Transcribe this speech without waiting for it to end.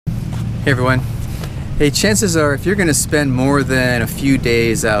Hey everyone. Hey, chances are if you're going to spend more than a few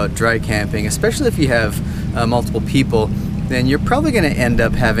days out dry camping, especially if you have multiple people, then you're probably going to end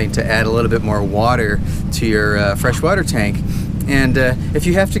up having to add a little bit more water to your freshwater tank. And if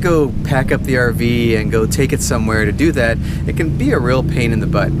you have to go pack up the RV and go take it somewhere to do that, it can be a real pain in the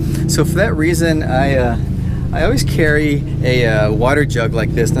butt. So for that reason, I always carry a water jug like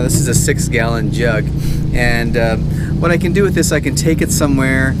this. Now this is a 6-gallon jug, and what I can do with this, I can take it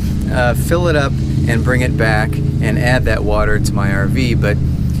somewhere, fill it up and bring it back and add that water to my RV. But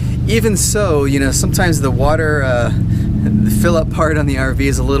even so, you know, sometimes the water, the fill up part on the RV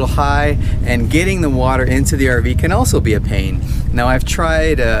is a little high, and getting the water into the RV can also be a pain. Now I've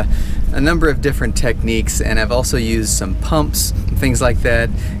tried a number of different techniques, and I've also used some pumps and things like that,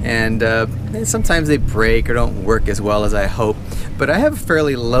 and sometimes they break or don't work as well as I hope. But I have a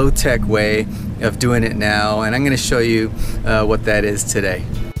fairly low-tech way of doing it now, and I'm going to show you what that is today.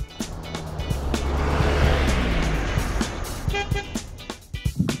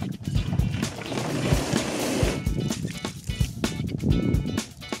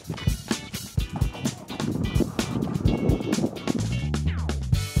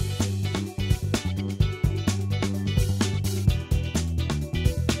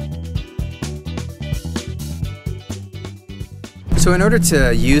 So in order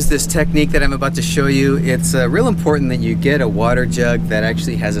to use this technique that I'm about to show you, it's real important that you get a water jug that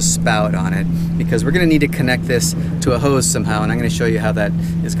actually has a spout on it, because we're going to need to connect this to a hose somehow, and I'm going to show you how that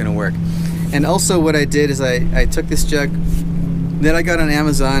is going to work. And also what I did is I took this jug that I got on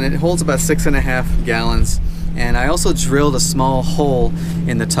Amazon. It holds about 6.5 gallons, and I also drilled a small hole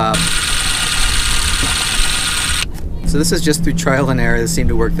in the top. So this is just through trial and error. This seemed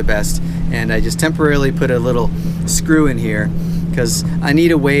to work the best, and I just temporarily put a little screw in here because I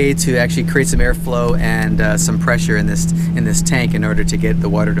need a way to actually create some airflow and some pressure in this tank in order to get the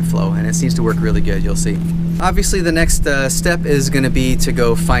water to flow, and it seems to work really good. You'll see. Obviously the next step is going to be to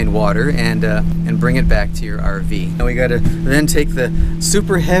go find water and bring it back to your RV. Now we got to then take the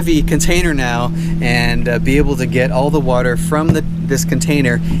super heavy container now and be able to get all the water from this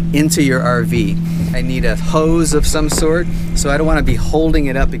container into your RV. I need a hose of some sort, so I don't want to be holding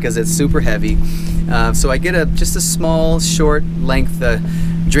it up because it's super heavy. So I get just a small, short length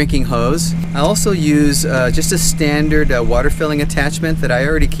drinking hose. I also use just a standard water filling attachment that I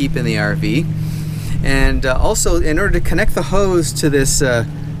already keep in the RV. And also, in order to connect the hose to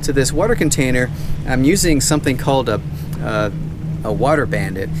this water container, I'm using something called a water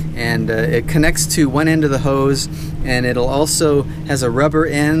bandit, and it connects to one end of the hose, and it'll also has a rubber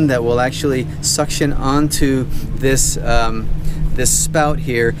end that will actually suction onto this this spout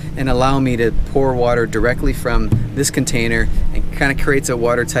here and allow me to pour water directly from this container, and kind of creates a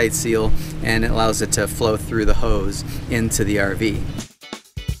watertight seal, and it allows it to flow through the hose into the RV.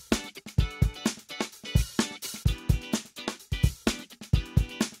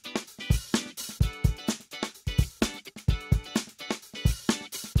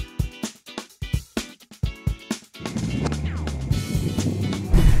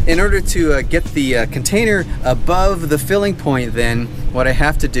 In order to get the container above the filling point, then what I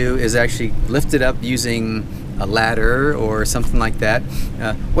have to do is actually lift it up using a ladder or something like that.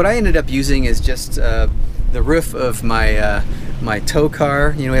 What I ended up using is just the roof of my my tow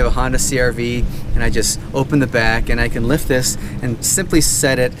car. You know, we have a Honda CRV, and I just open the back and I can lift this and simply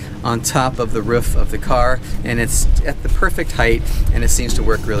set it on top of the roof of the car, and it's at the perfect height, and it seems to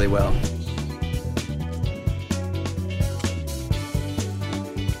work really well.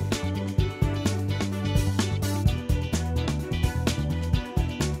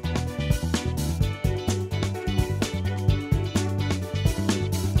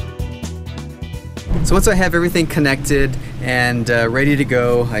 So once I have everything connected and ready to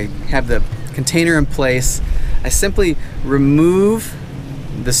go, I have the container in place, I simply remove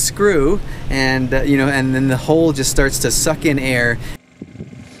the screw, and you know, and then the hole just starts to suck in air,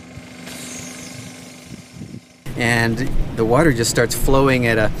 and the water just starts flowing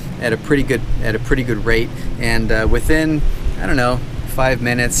at a pretty good rate, and within, I don't know, 5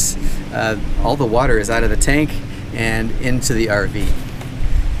 minutes, all the water is out of the tank and into the RV.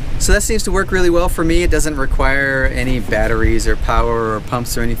 So that seems to work really well for me. It doesn't require any batteries or power or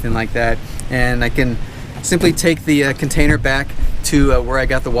pumps or anything like that. And I can simply take the container back to where I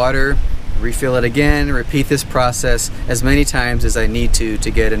got the water, refill it again, repeat this process as many times as I need to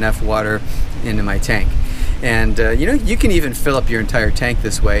get enough water into my tank. And you know, you can even fill up your entire tank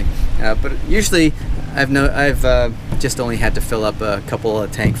this way. But usually I've just only had to fill up a couple of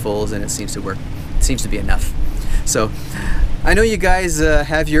tankfuls, and it seems to work. It seems to be enough. So I know you guys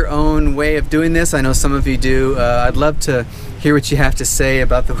have your own way of doing this. I know some of you do. I'd love to hear what you have to say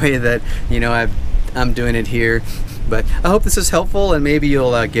about the way that, you know, I'm doing it here. But I hope this is helpful, and maybe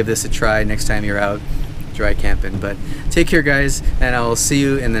you'll give this a try next time you're out dry camping. But take care, guys, and I will see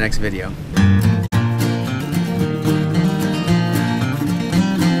you in the next video.